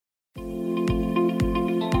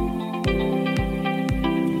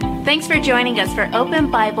Thanks for joining us for Open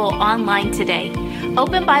Bible Online today.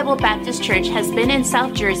 Open Bible Baptist Church has been in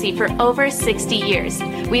South Jersey for over 60 years.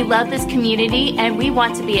 We love this community and we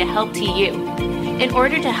want to be a help to you. In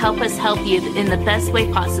order to help us help you in the best way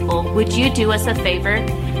possible, would you do us a favor?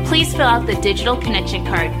 Please fill out the digital connection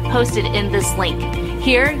card posted in this link.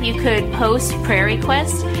 Here you could post prayer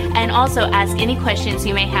requests and also ask any questions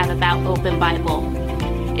you may have about Open Bible.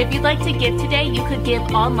 If you'd like to give today, you could give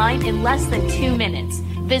online in less than 2 minutes.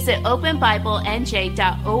 Visit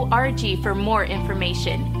openbiblenj.org for more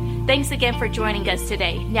information. Thanks again for joining us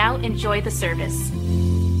today. Now enjoy the service.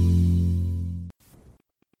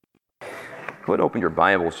 Go ahead and open your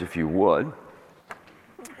Bibles, if you would,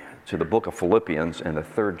 to the book of Philippians and the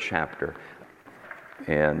 3rd chapter.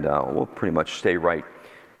 And we'll pretty much stay right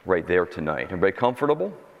there tonight. Everybody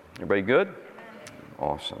comfortable? Everybody good?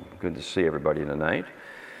 Awesome. Good to see everybody tonight.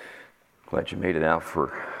 Glad you made it out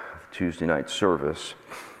for Tuesday night service.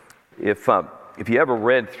 If you ever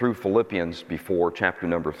read through Philippians before, chapter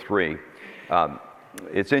number 3,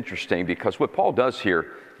 it's interesting because what Paul does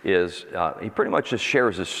here is he pretty much just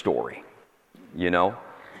shares his story, you know,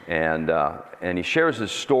 and he shares his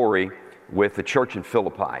story with the church in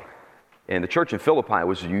Philippi. And the church in Philippi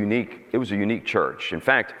was a unique church. In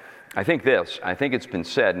fact, I think it's been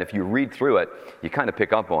said, and if you read through it, you kind of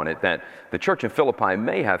pick up on it, that the church in Philippi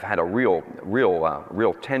may have had a real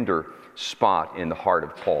tender spot in the heart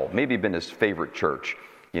of Paul. Maybe been his favorite church,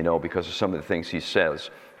 you know, because of some of the things he says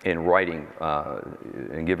in writing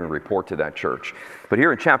and giving a report to that church. But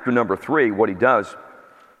here in chapter number 3, what he does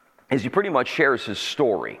is he pretty much shares his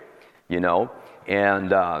story, you know,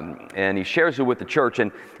 and he shares it with the church,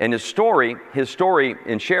 and his story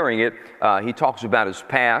in sharing it, he talks about his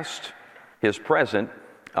past, his present,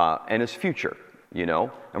 and his future, you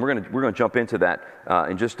know, and we're gonna jump into that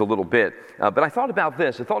in just a little bit. But I thought about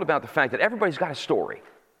this. I thought about the fact that everybody's got a story,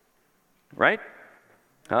 right?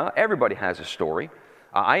 Everybody has a story.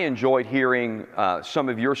 I enjoyed hearing some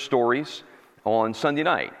of your stories on Sunday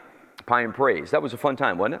night, Pie and Praise. That was a fun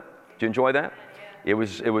time, wasn't it? Did you enjoy that? It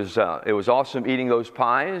was awesome eating those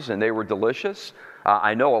pies, and they were delicious.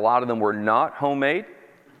 I know a lot of them were not homemade,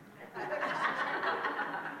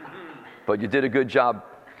 but you did a good job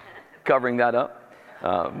covering that up.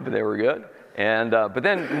 But they were good. And but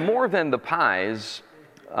then more than the pies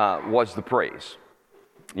was the praise,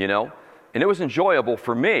 you know. And it was enjoyable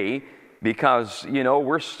for me because, you know,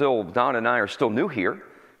 Don and I are still new here,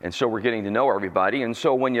 and so we're getting to know everybody. And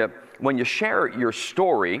so when you share your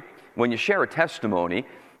story, when you share a testimony,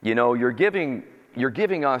 you know, you're giving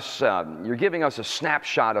us a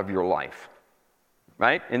snapshot of your life,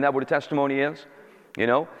 right? Isn't that what a testimony is? You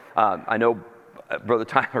know, I know Brother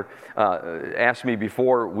Tyler asked me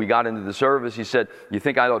before we got into the service. He said, "You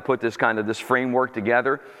think I ought to put this framework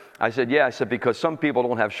together?" I said, "Yeah." I said, because some people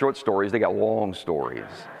don't have short stories; they got long stories,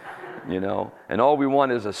 you know. And all we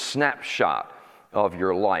want is a snapshot of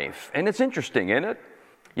your life, and it's interesting, isn't it?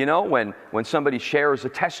 You know, when somebody shares a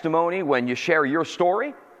testimony, when you share your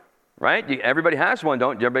story, right? Everybody has one,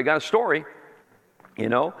 don't you? Everybody got a story, you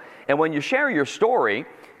know? And when you share your story,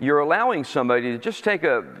 you're allowing somebody to just take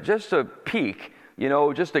a peek, you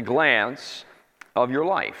know, just a glance of your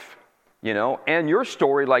life, you know? And your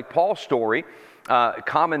story, like Paul's story,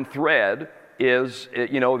 common thread is,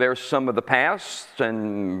 you know, there's some of the past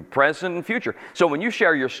and present and future. So when you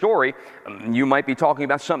share your story, you might be talking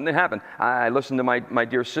about something that happened. I listened to my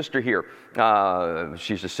dear sister here.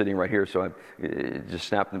 She's just sitting right here, so it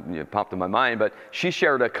just popped in my mind. But she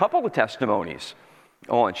shared a couple of testimonies.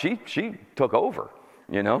 And she took over,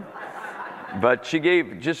 you know. But she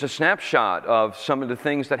gave just a snapshot of some of the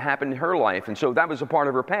things that happened in her life. And so that was a part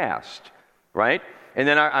of her past, right? And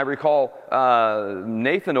then I recall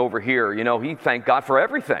Nathan over here, you know, he thanked God for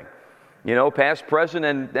everything, you know, past, present,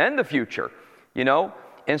 and the future, you know.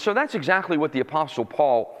 And so that's exactly what the Apostle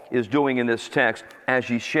Paul is doing in this text as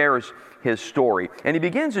he shares his story. And he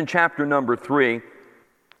begins in chapter number 3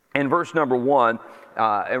 and verse number 1,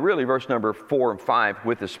 and really verse number 4 and 5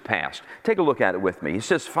 with his past. Take a look at it with me. He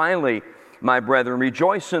says, "Finally, my brethren,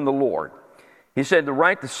 rejoice in the Lord." He said, "To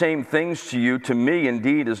write the same things to me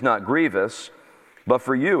indeed is not grievous, but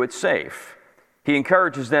for you it's safe." He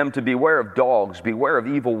encourages them to beware of dogs, beware of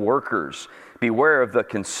evil workers, beware of the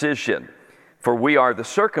concision. For we are the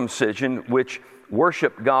circumcision which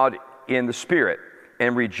worship God in the Spirit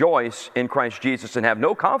and rejoice in Christ Jesus and have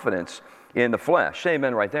no confidence in the flesh. Say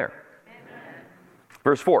amen right there. Amen.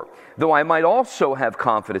 Verse 4, "Though I might also have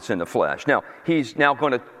confidence in the flesh." Now, he's now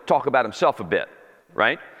going to talk about himself a bit,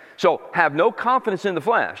 right? So, have no confidence in the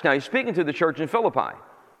flesh. Now, he's speaking to the church in Philippi.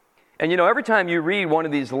 And you know, every time you read one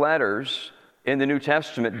of these letters in the New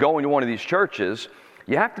Testament, go into one of these churches,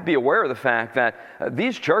 you have to be aware of the fact that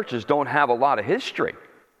these churches don't have a lot of history.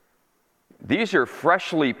 These are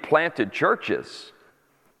freshly planted churches.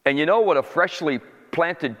 And you know what a freshly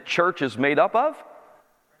planted church is made up of?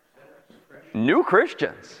 New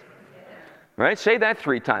Christians. Right? Say that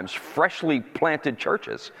 3 times. Freshly planted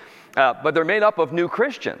churches. But they're made up of new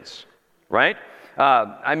Christians. Right?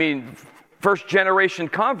 First generation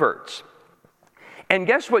converts. And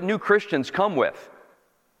guess what new Christians come with?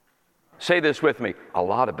 Say this with me. A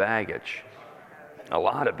lot of baggage. A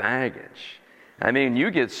lot of baggage. You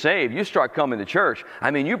get saved, you start coming to church.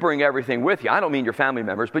 You bring everything with you. I don't mean your family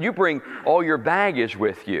members, but you bring all your baggage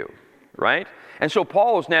with you, right? And so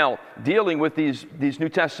Paul is now dealing with these New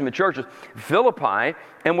Testament churches, Philippi,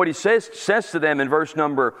 and what he says to them in verse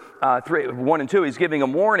number 1 and 2, he's giving a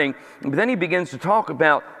warning, but then he begins to talk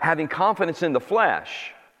about having confidence in the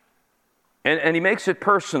flesh. And he makes it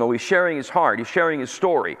personal. He's sharing his heart. He's sharing his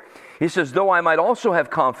story. He says, though I might also have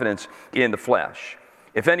confidence in the flesh.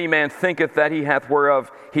 If any man thinketh that he hath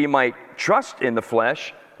whereof he might trust in the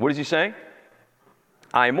flesh, what does he say?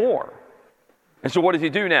 I more. And so what does he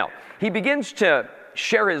do now? He begins to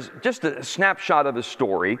share just a snapshot of his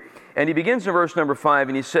story. And he begins in verse number 5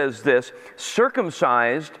 and he says this,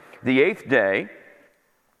 circumcised the 8th day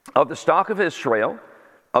of the stock of Israel,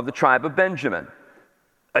 of the tribe of Benjamin,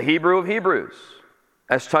 a Hebrew of Hebrews,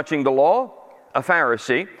 as touching the law, a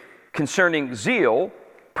Pharisee, concerning zeal,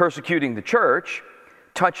 persecuting the church,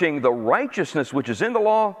 touching the righteousness which is in the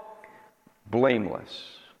law,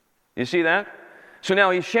 blameless. You see that? So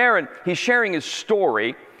now he's sharing his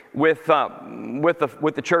story with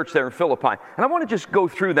the church there in Philippi. And I want to just go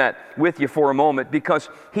through that with you for a moment because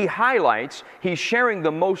he's sharing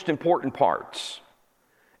the most important parts.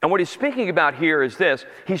 And what he's speaking about here is this.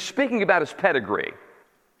 He's speaking about his pedigree,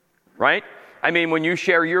 right? When you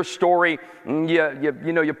share your story,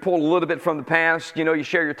 you pull a little bit from the past, you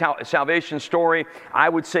share your salvation story. I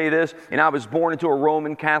would say this, I was born into a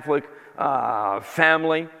Roman Catholic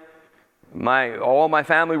family. All my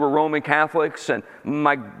family were Roman Catholics, and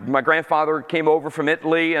my grandfather came over from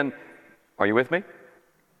Italy, and are you with me?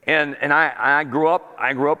 And I grew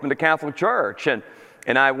up in the Catholic Church, and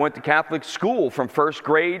I went to Catholic school from first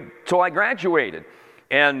grade till I graduated.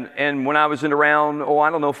 And when I was in around,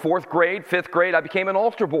 4th grade, 5th grade, I became an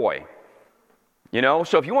altar boy.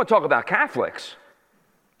 So if you want to talk about Catholics,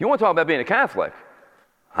 you want to talk about being a Catholic,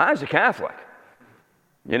 I was a Catholic.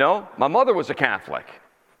 My mother was a Catholic.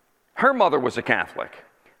 Her mother was a Catholic.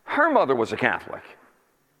 Her mother was a Catholic.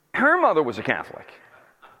 Her mother was a Catholic.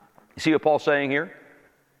 You see what Paul's saying here?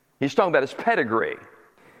 He's talking about his pedigree.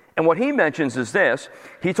 And what he mentions is this.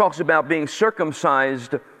 He talks about being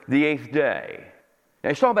circumcised the 8th day. Now,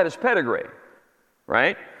 he's talking about his pedigree,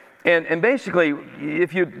 right? And basically,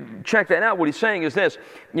 if you check that out, what he's saying is this.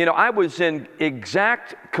 I was in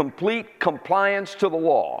exact, complete compliance to the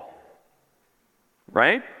law,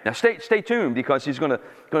 right? Now, stay tuned because he's going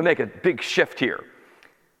to make a big shift here.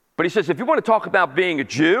 But he says, if you want to talk about being a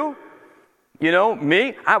Jew,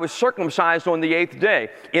 me, I was circumcised on the 8th day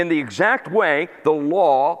in the exact way the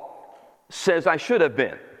law says I should have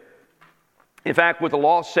been. In fact, what the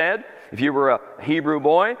law said, if you were a Hebrew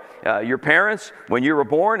boy, your parents, when you were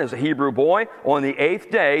born as a Hebrew boy, on the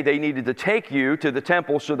 8th day, they needed to take you to the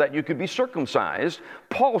temple so that you could be circumcised.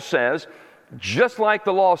 Paul says, just like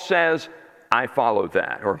the law says, I followed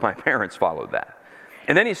that, or my parents followed that.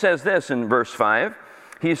 And then he says this in verse 5.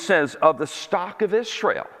 He says, of the stock of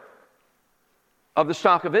Israel. Of the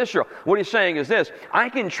stock of Israel. What he's saying is this. I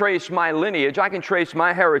can trace my lineage, I can trace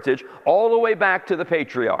my heritage all the way back to the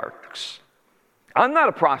patriarchs. I'm not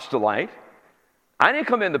a proselyte. I didn't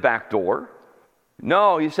come in the back door.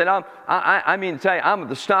 No, he said, I'm of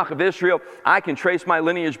the stock of Israel. I can trace my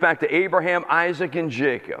lineage back to Abraham, Isaac, and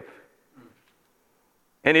Jacob.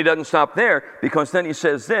 And he doesn't stop there because then he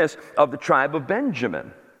says this, of the tribe of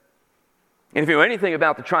Benjamin. And if you know anything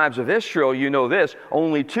about the tribes of Israel, you know this.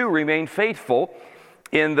 Only 2 remained faithful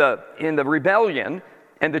in the rebellion,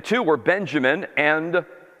 and the 2 were Benjamin and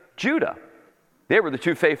Judah. They were the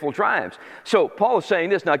 2 faithful tribes. So Paul is saying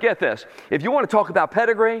this. Now get this. If you want to talk about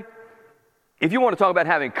pedigree, if you want to talk about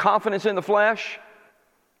having confidence in the flesh,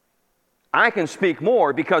 I can speak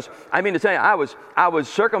more because, I was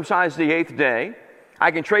circumcised the 8th day.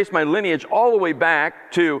 I can trace my lineage all the way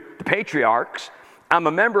back to the patriarchs. I'm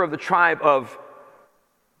a member of the tribe of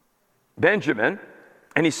Benjamin.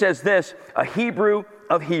 And he says this, a Hebrew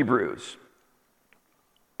of Hebrews.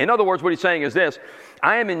 In other words, what he's saying is this,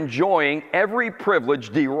 I am enjoying every privilege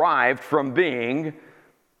derived from being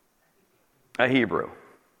a Hebrew,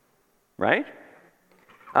 right?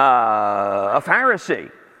 A Pharisee.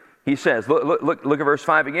 He says, look at verse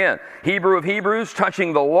 5 again. Hebrew of Hebrews,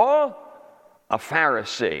 touching the law, a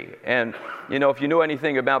Pharisee. And, if you know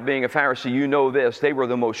anything about being a Pharisee, you know this. They were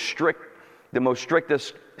the most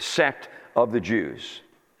strictest sect of the Jews,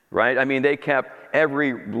 right? I mean, they kept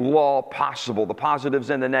every law possible, the positives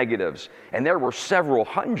and the negatives. And there were several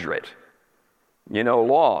hundred,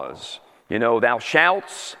 laws. Thou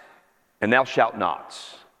shalt and thou shalt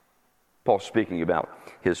nots. Paul's speaking about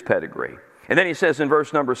his pedigree. And then he says in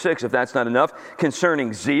verse number 6, if that's not enough,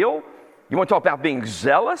 concerning zeal. You want to talk about being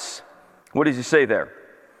zealous? What does he say there?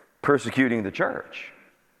 Persecuting the church.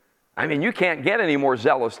 I mean, you can't get any more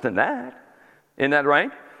zealous than that. Isn't that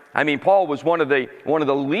right? I mean, Paul was one of the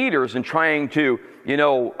leaders in trying to,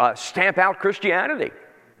 stamp out Christianity.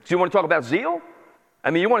 So you want to talk about zeal?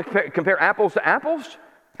 I mean, you want to compare apples to apples?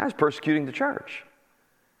 That's persecuting the church.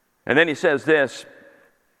 And then he says this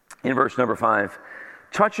in verse number 5,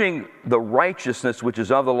 touching the righteousness which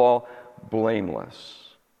is of the law,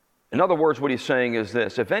 blameless. In other words, what he's saying is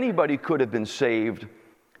this: if anybody could have been saved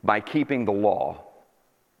by keeping the law,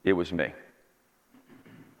 it was me.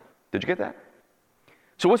 Did you get that?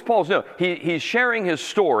 So what's Paul's doing? He's sharing his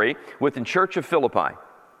story with the church of Philippi.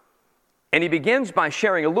 And he begins by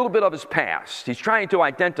sharing a little bit of his past. He's trying to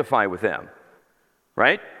identify with them,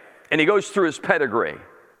 right? And he goes through his pedigree.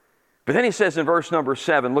 But then he says in verse number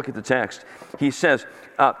 7, look at the text. He says,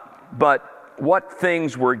 but what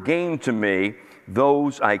things were gained to me,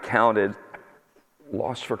 those I counted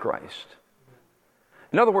lost for Christ.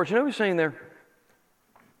 In other words, you know what he's saying there?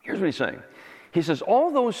 Here's what he's saying. He says,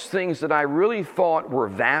 all those things that I really thought were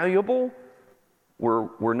valuable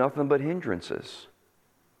were nothing but hindrances.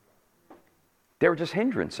 They were just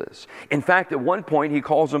hindrances. In fact, at one point he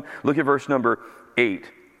calls them, look at verse number 8.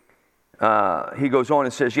 He goes on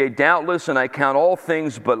and says, yea, doubtless, and I count all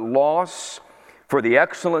things but loss for the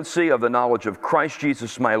excellency of the knowledge of Christ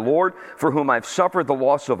Jesus my Lord, for whom I've suffered the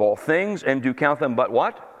loss of all things, and do count them but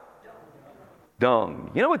what? Dung.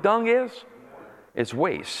 You know what dung is? It's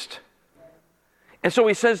waste. And so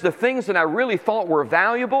he says the things that I really thought were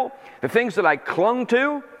valuable, the things that I clung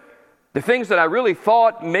to, the things that I really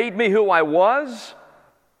thought made me who I was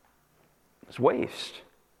waste.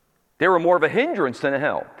 They were more of a hindrance than a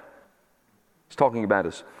help. He's talking about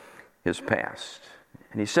his past.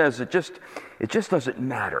 And he says it just doesn't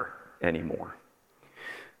matter anymore.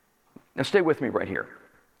 Now stay with me right here.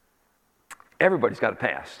 Everybody's got a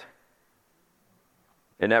past.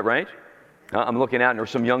 Isn't that right? I'm looking out, and there's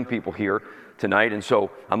some young people here tonight, and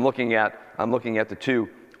so I'm looking at the two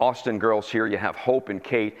Austin girls here. You have Hope and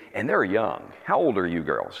Kate, and they're young. How old are you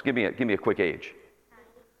girls? Give me a quick age.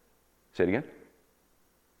 Say it again.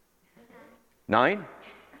 9?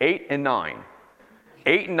 8 and 9.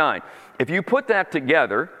 8 and 9. If you put that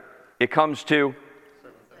together, it comes to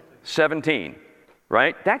 17,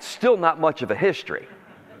 right? That's still not much of a history,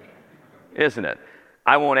 isn't it?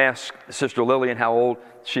 I won't ask Sister Lillian how old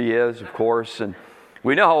she is, of course, and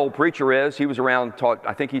we know how old Preacher is. He was around,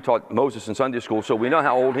 I think he taught Moses in Sunday school, so we know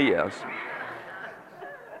how old he is.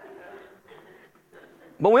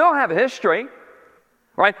 But we all have a history,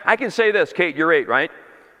 right? I can say this, Kate, you're 8, right?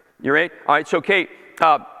 You're 8? All right, so Kate,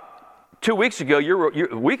 2 weeks ago,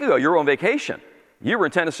 a week ago, you were on vacation. You were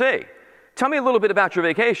in Tennessee. Tell me a little bit about your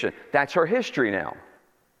vacation. That's our history now,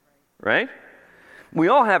 right? We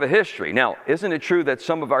all have a history. Now, isn't it true that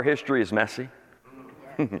some of our history is messy?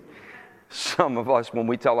 Some of us, when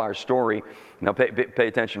we tell our story, now pay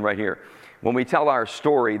attention right here. When we tell our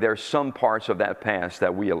story, there's some parts of that past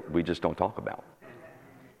that we just don't talk about.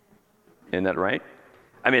 Isn't that right?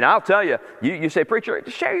 I mean, I'll tell you, you say, preacher,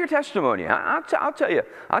 share your testimony. I'll tell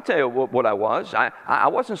you what I was. I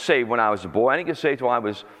wasn't saved when I was a boy. I didn't get saved until I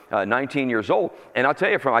was 19 years old. And I'll tell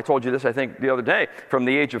you, I told you this, I think, the other day, from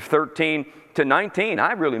the age of 13 to 19,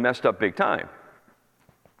 I really messed up big time.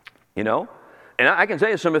 You know? And I can tell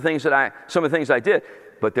you some of the things I did,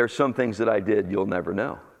 but there's some things that I did you'll never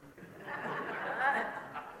know.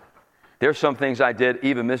 There's some things I did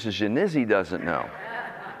even Mrs. Janizzi doesn't know.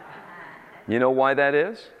 You know why that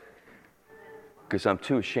is? Because I'm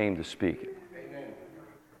too ashamed to speak it.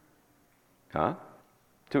 Huh?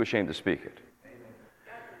 Too ashamed to speak it.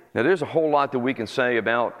 Now, there's a whole lot that we can say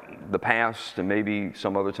about the past, and maybe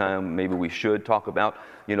some other time, maybe we should talk about,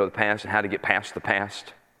 the past and how to get past the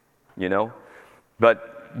past,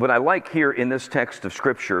 But what I like here in this text of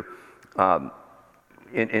Scripture, at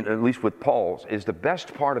least with Paul's, is the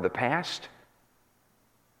best part of the past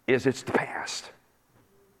is it's the past.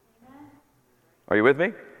 Are you with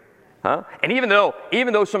me? Huh? And even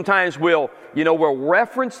though sometimes we'll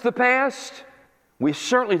reference the past, we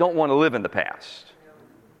certainly don't want to live in the past.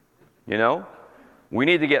 We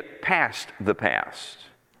need to get past the past.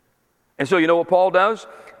 And so you know what Paul does?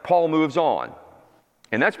 Paul moves on.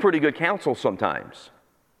 And that's pretty good counsel sometimes.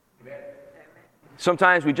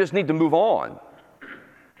 Sometimes we just need to move on.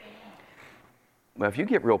 Well, if you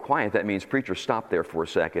get real quiet, that means preachers stop there for a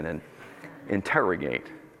second and interrogate.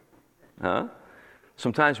 Huh?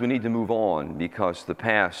 Sometimes we need to move on because the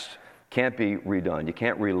past can't be redone. You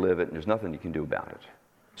can't relive it, and there's nothing you can do about it.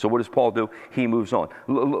 So what does Paul do? He moves on.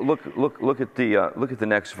 Look at the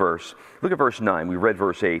next verse. Look at verse 9. We read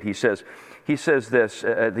verse 8. He says this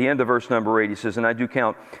at the end of verse number 8. He says, "And I do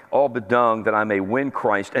count all but dung that I may win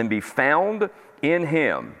Christ and be found in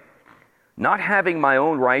him, not having my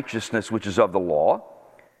own righteousness which is of the law."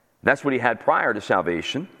 That's what he had prior to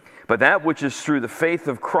salvation. "But that which is through the faith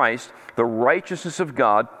of Christ, the righteousness of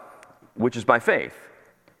God, which is by faith,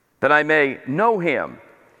 that I may know him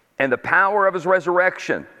and the power of his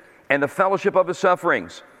resurrection and the fellowship of his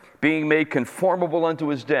sufferings, being made conformable unto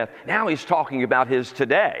his death." Now he's talking about his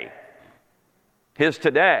today. His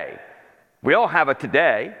today. We all have a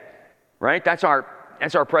today, right? That's our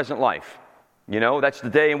present life. You know, that's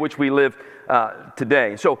the day in which we live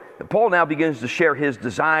today. So Paul now begins to share his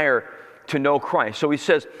desire to know Christ. So he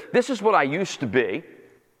says, this is what I used to be,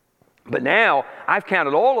 but now I've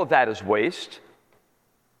counted all of that as waste.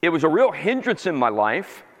 It was a real hindrance in my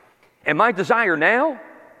life. And my desire now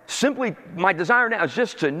is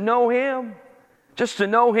just to know him. Just to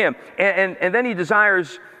know him. And then he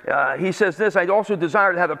desires, he says this, "I also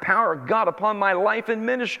desire to have the power of God upon my life and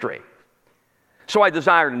ministry." So I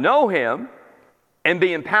desire to know him and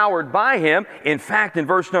be empowered by him. In fact, in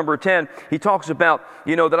verse number 10, he talks about,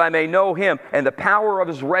 that I may know him and the power of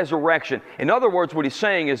his resurrection. In other words, what he's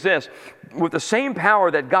saying is this: with the same power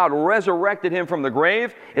that God resurrected him from the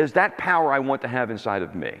grave, is that power I want to have inside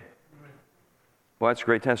of me. Well, that's a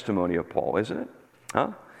great testimony of Paul, isn't it? Huh?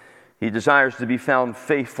 He desires to be found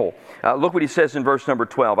faithful. Look what he says in verse number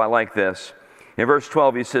 12. I like this. In verse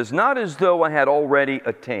 12, he says, "Not as though I had already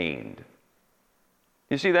attained."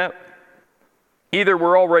 You see that? Either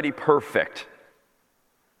we're already perfect.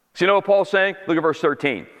 So you know what Paul's saying? Look at verse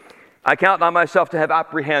 13. "I count not myself to have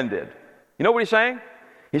apprehended." You know what he's saying?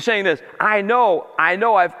 He's saying this: I know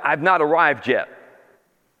I've not arrived yet.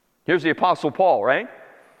 Here's the Apostle Paul, right?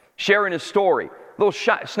 Sharing his story. Little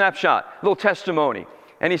snapshot, little testimony.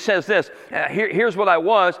 And he says this: here's what I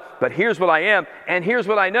was, but here's what I am, and here's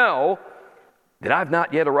what I know, that I've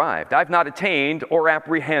not yet arrived. I've not attained or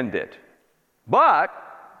apprehended. But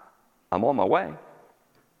I'm on my way.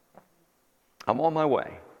 I'm on my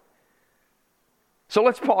way. So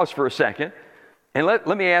let's pause for a second, and let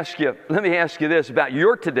me ask you this about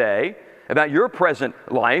your today, about your present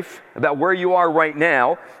life, about where you are right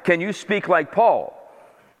now. Can you speak like Paul?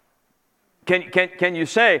 Can you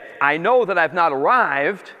say, "I know that I've not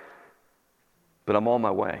arrived, but I'm on my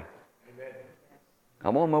way"? Amen.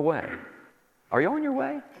 I'm on my way. Are you on your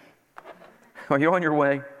way? Are you on your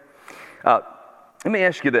way? Let me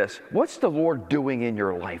ask you this. What's the Lord doing in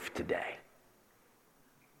your life today?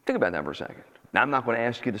 Think about that for a second. Now, I'm not going to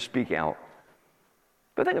ask you to speak out,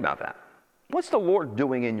 but think about that. What's the Lord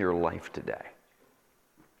doing in your life today?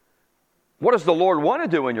 What does the Lord want to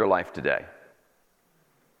do in your life today?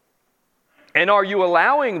 And are you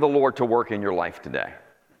allowing the Lord to work in your life today?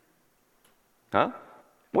 Huh?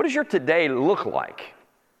 What does your today look like?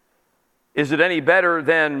 Is it any better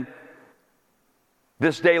than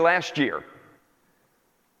this day last year?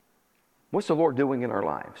 What's the Lord doing in our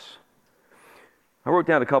lives? I wrote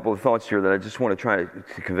down a couple of thoughts here that I just want to try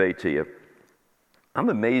to convey to you. I'm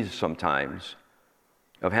amazed sometimes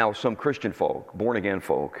of how some Christian folk, born-again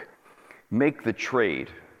folk, make the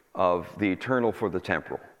trade of the eternal for the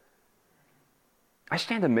temporal. I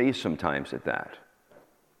stand amazed sometimes at that,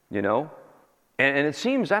 And it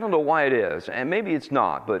seems, I don't know why it is, and maybe it's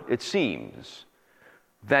not, but it seems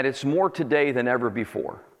that it's more today than ever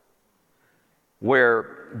before,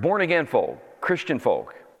 where born-again folk, Christian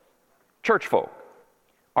folk, church folk,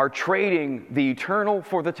 are trading the eternal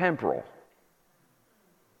for the temporal.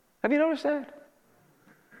 Have you noticed that?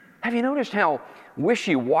 Have you noticed how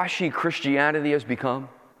wishy-washy Christianity has become?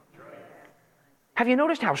 Have you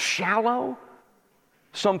noticed how shallow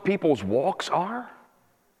some people's walks are?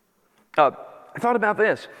 I thought about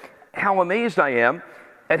this, how amazed I am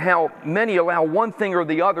at how many allow one thing or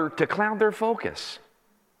the other to cloud their focus.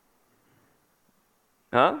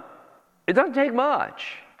 Huh? It doesn't take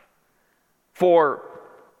much for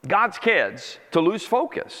God's kids to lose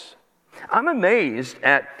focus. I'm amazed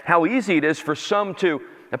at how easy it is for some to,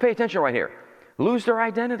 now pay attention right here, lose their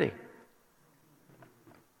identity.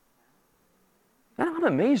 I'm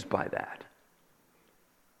amazed by that.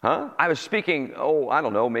 Huh? I was speaking,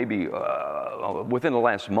 maybe within the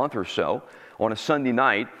last month or so, on a Sunday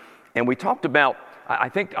night And we talked about, I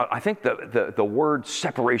think the word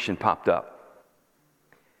separation popped up.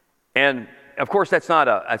 And of course,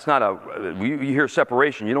 you hear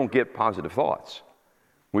separation, you don't get positive thoughts.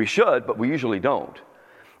 We should, but we usually don't.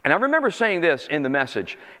 And I remember saying this in the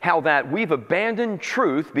message, how that we've abandoned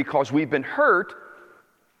truth because we've been hurt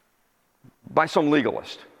by some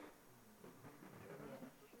legalist.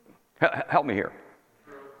 Help me here.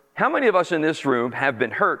 How many of us in this room have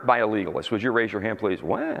been hurt by a legalist? Would you raise your hand, please?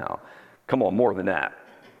 Wow. Come on, more than that.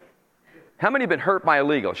 How many have been hurt by a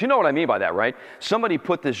legalist? You know what I mean by that, right? Somebody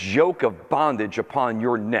put this yoke of bondage upon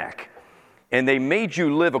your neck, and they made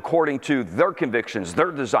you live according to their convictions,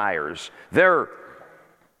 their desires, In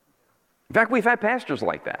fact, we've had pastors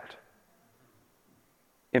like that.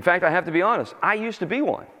 In fact, I have to be honest, I used to be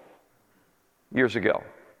one years ago,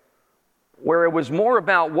 where it was more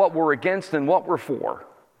about what we're against than what we're for,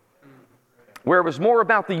 where it was more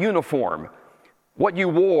about the uniform, what you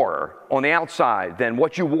wore on the outside than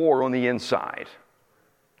what you wore on the inside.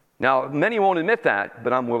 Now, many won't admit that,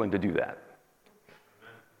 but I'm willing to do that.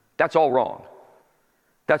 That's all wrong.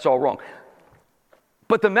 That's all wrong.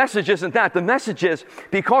 But the message isn't that. The message is,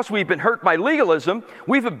 because we've been hurt by legalism,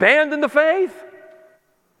 we've abandoned the faith.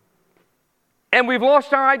 And we've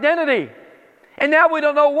lost our identity. And now we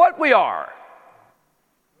don't know what we are.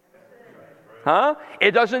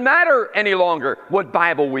 It doesn't matter any longer what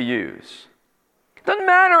Bible we use. It doesn't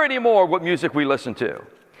matter anymore what music we listen to.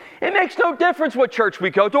 It makes no difference what church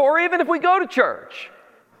we go to, or even if we go to church.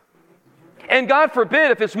 And God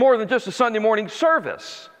forbid if it's more than just a Sunday morning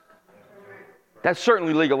service. That's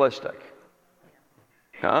certainly legalistic.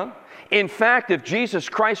 In fact, if Jesus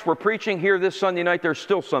Christ were preaching here this Sunday night, there's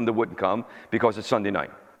still some that wouldn't come because it's Sunday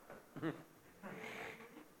night.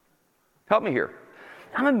 Help me here.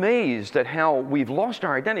 I'm amazed at how we've lost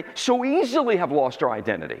our identity, so easily have lost our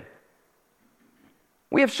identity.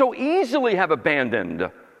 We have so easily have abandoned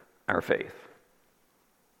our faith.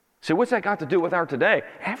 So what's that got to do with our today?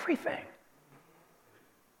 Everything.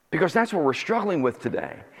 Because that's what we're struggling with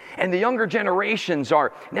today. And the younger generations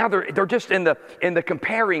are, now they're just in the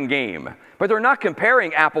comparing game. But they're not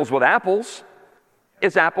comparing apples with apples.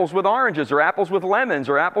 It's apples with oranges, or apples with lemons,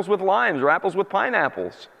 or apples with limes, or apples with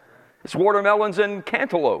pineapples. It's watermelons and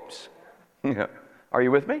cantaloupes. Are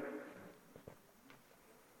you with me?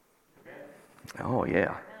 Oh,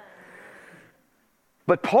 yeah.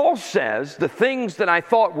 But Paul says, the things that I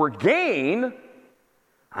thought were gain,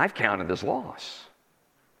 I've counted as loss.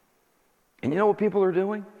 And you know what people are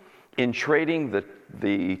doing? In trading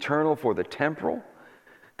the eternal for the temporal,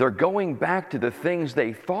 they're going back to the things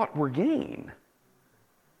they thought were gain.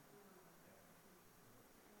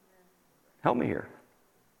 Help me here.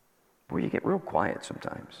 Boy, you get real quiet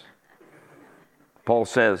sometimes. Paul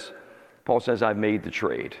says, I've made the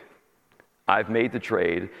trade. I've made the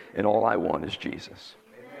trade, and all I want is Jesus.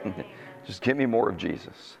 Just give me more of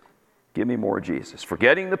Jesus. Give me more of Jesus.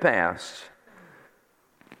 Forgetting the past.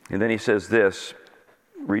 And then he says this,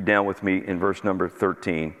 read down with me in verse number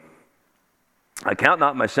 13. I count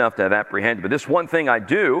not myself to have apprehended, but this one thing I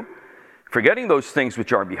do, forgetting those things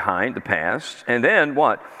which are behind, the past, and then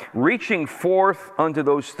what? Reaching forth unto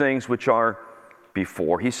those things which are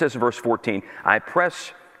before. He says in verse 14, I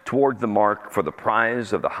press toward the mark for the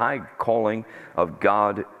prize of the high calling of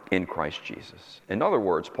God in Christ Jesus. In other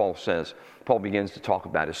words, Paul begins to talk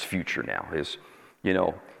about his future now.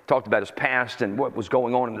 Talked about his past and what was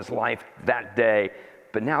going on in his life that day.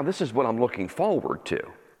 But now this is what I'm looking forward to,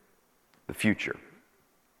 the future.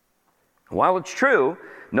 While it's true,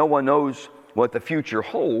 no one knows what the future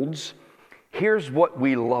holds, here's what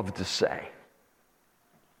we love to say.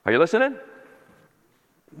 Are you listening?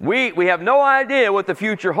 We have no idea what the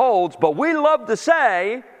future holds, but we love to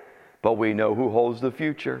say, but we know who holds the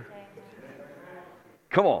future.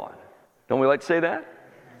 Come on. Don't we like to say that?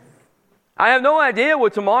 I have no idea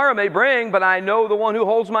what tomorrow may bring, but I know the one who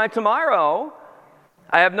holds my tomorrow.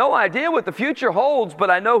 I have no idea what the future holds, but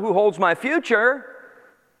I know who holds my future.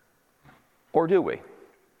 Or do we?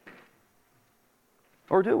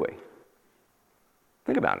 Or do we?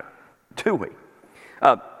 Think about it. Do we?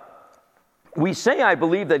 We say, I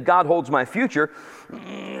believe that God holds my future.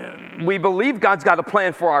 We believe God's got a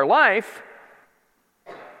plan for our life,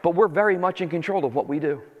 but we're very much in control of what we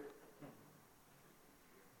do.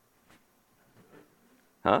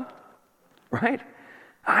 Right?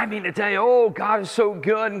 I mean to tell you, oh, God is so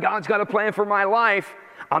good and God's got a plan for my life.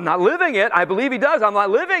 I'm not living it. I believe He does. I'm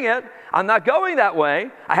not living it. I'm not going that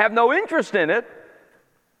way. I have no interest in it.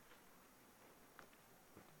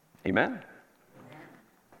 Amen?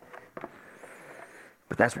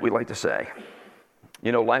 But that's what we like to say.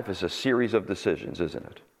 Life is a series of decisions, isn't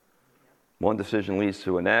it? One decision leads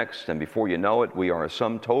to the next, and before you know it, we are a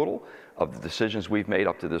sum total of the decisions we've made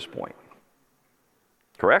up to this point.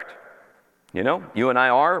 Correct? You know, you and I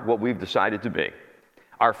are what we've decided to be.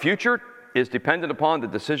 Our future is dependent upon the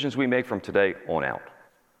decisions we make from today on out.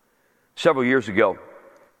 Several years ago,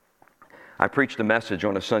 I preached a message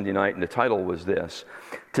on a Sunday night, and the title was this: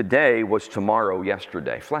 Today was tomorrow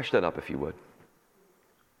yesterday. Flash that up if you would.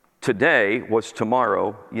 Today was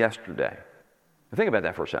tomorrow yesterday. Now think about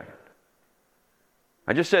that for a second.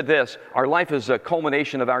 I just said this: our life is a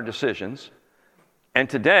culmination of our decisions, and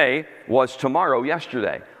today was tomorrow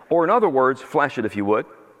yesterday. Or in other words, flash it if you would.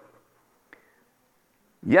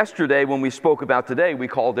 Yesterday, when we spoke about today, we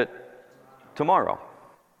called it tomorrow.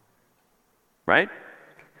 Right?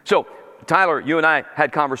 So, Tyler, you and I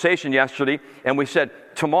had conversation yesterday, and we said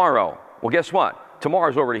tomorrow. Well, guess what?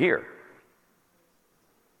 Tomorrow's already here.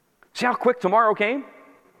 See how quick tomorrow came?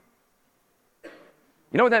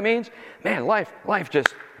 You know what that means? Man, life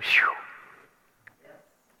just,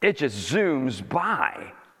 it just zooms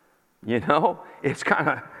by. You know? It's kind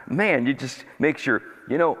of, man, you just makes your,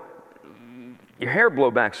 you know, your hair blow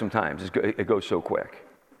back sometimes. It goes so quick.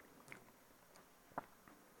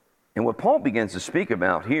 And what Paul begins to speak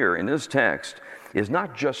about here in this text is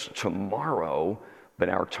not just tomorrow, but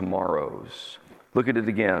our tomorrows. Look at it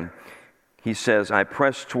again. He says, I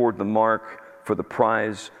press toward the mark for the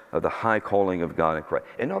prize of the high calling of God in Christ.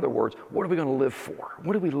 In other words, what are we going to live for?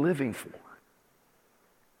 What are we living for?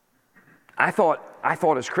 I thought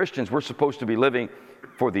as Christians we're supposed to be living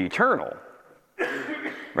for the eternal,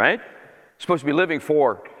 right? Supposed to be living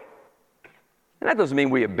for, and that doesn't mean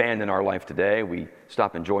we abandon our life today, we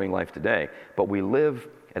stop enjoying life today, but we live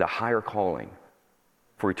at a higher calling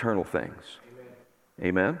for eternal things.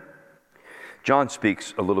 Amen? John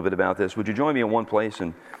speaks a little bit about this. Would you join me in one place,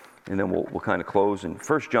 and then we'll kind of close. In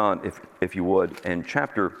 1 John, if you would, and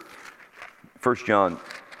 1 John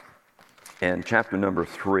and chapter number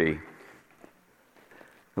 3.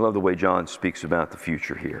 I love the way John speaks about the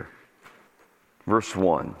future here. Verse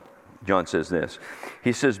 1, John says this.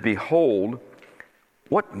 He says, Behold,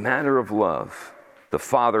 what manner of love the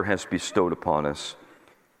Father has bestowed upon us,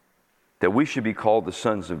 that we should be called the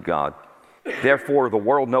sons of God. Therefore the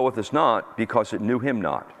world knoweth us not, because it knew him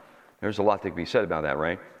not. There's a lot that can be said about that,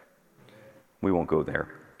 right? We won't go there.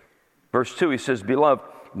 Verse 2, he says, Beloved,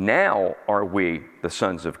 now are we the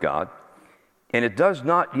sons of God, and it does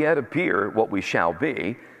not yet appear what we shall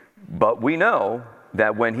be, but we know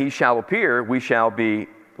that when he shall appear, we shall be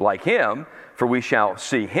like him, for we shall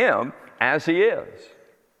see him as he is.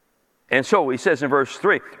 And so he says in verse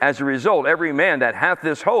 3, as a result, every man that hath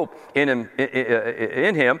this hope in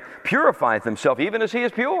him purifieth himself, even as he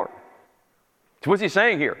is pure. So what's he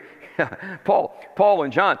saying here? Paul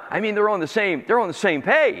and John, I mean, they're on the same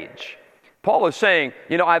page. Paul is saying,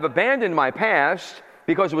 you know, I've abandoned my past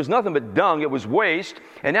because it was nothing but dung, it was waste,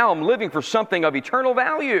 and now I'm living for something of eternal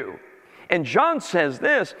value. And John says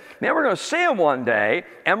this, man, we're going to see him one day,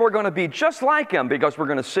 and we're going to be just like him because we're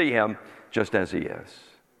going to see him just as he is.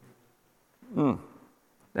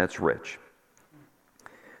 That's rich.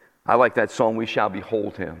 I like that song, We Shall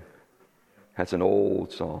Behold Him. That's an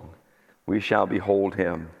old song. We shall behold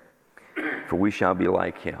him, for we shall be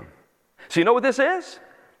like him. So you know what this is?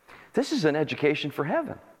 This is an education for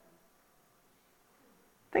heaven.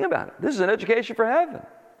 Think about it. This is an education for heaven.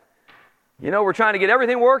 You know, we're trying to get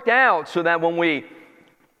everything worked out so that when we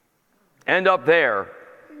end up there,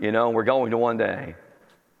 you know, we're going to one day,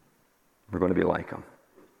 we're going to be like him.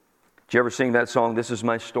 Did you ever sing that song, This Is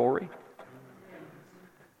My Story?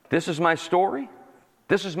 This is my story.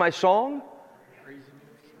 This is my song.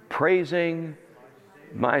 Praising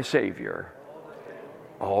my Savior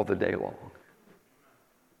all the day long.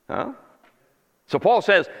 Huh? So Paul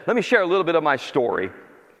says, let me share a little bit of my story,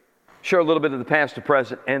 share a little bit of the past, the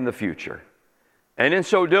present, and the future. And in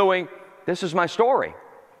so doing, this is my story.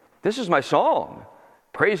 This is my song,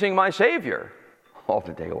 praising my Savior all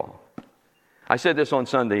the day long. I said this on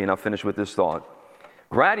Sunday, and I'll finish with this thought.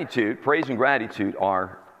 Gratitude, praise and gratitude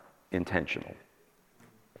are intentional.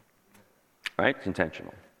 Right? It's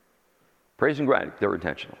intentional. Praise and gratitude, they're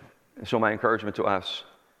intentional. And so my encouragement to us,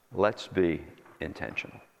 let's be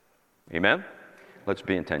intentional. Amen? Let's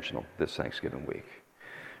be intentional this Thanksgiving week.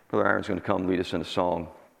 Brother Aaron's going to come lead us in a song.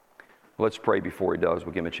 Let's pray before he does.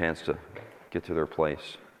 We'll give him a chance to get to their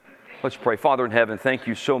place. Let's pray. Father in heaven, thank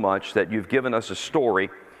you so much that you've given us a story.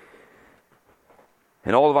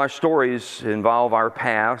 And all of our stories involve our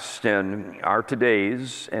past and our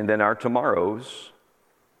todays and then our tomorrows.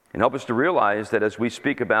 And help us to realize that as we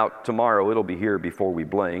speak about tomorrow, it'll be here before we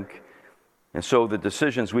blink. And so the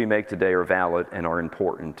decisions we make today are valid and are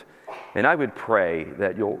important. And I would pray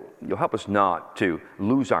that you'll help us not to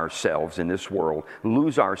lose ourselves in this world,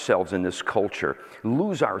 lose ourselves in this culture,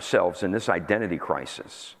 lose ourselves in this identity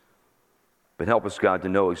crisis. But help us, God, to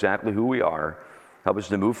know exactly who we are. Help us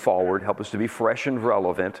to move forward. Help us to be fresh and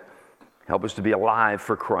relevant. Help us to be alive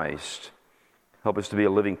for Christ. Help us to be a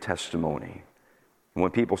living testimony. And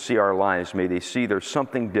when people see our lives, may they see there's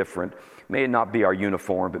something different. May it not be our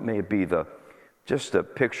uniform, but may it be just a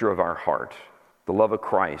picture of our heart, the love of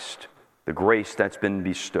Christ, the grace that's been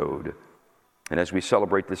bestowed. And as we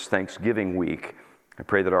celebrate this Thanksgiving week, I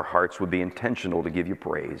pray that our hearts would be intentional to give you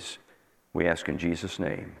praise. We ask in Jesus'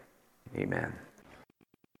 name, amen.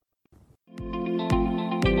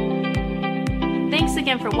 Thanks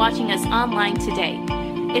again for watching us online today.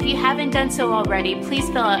 If you haven't done so already, please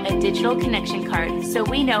fill out a digital connection card so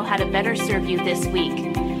we know how to better serve you this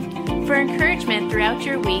week. For encouragement throughout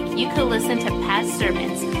your week, you can listen to past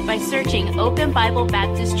sermons by searching Open Bible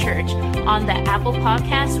Baptist Church on the Apple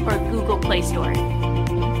Podcast or Google Play Store.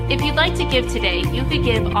 If you'd like to give today, you could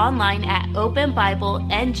give online at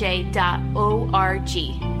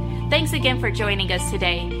openbiblenj.org. Thanks again for joining us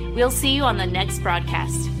today. We'll see you on the next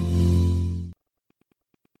broadcast.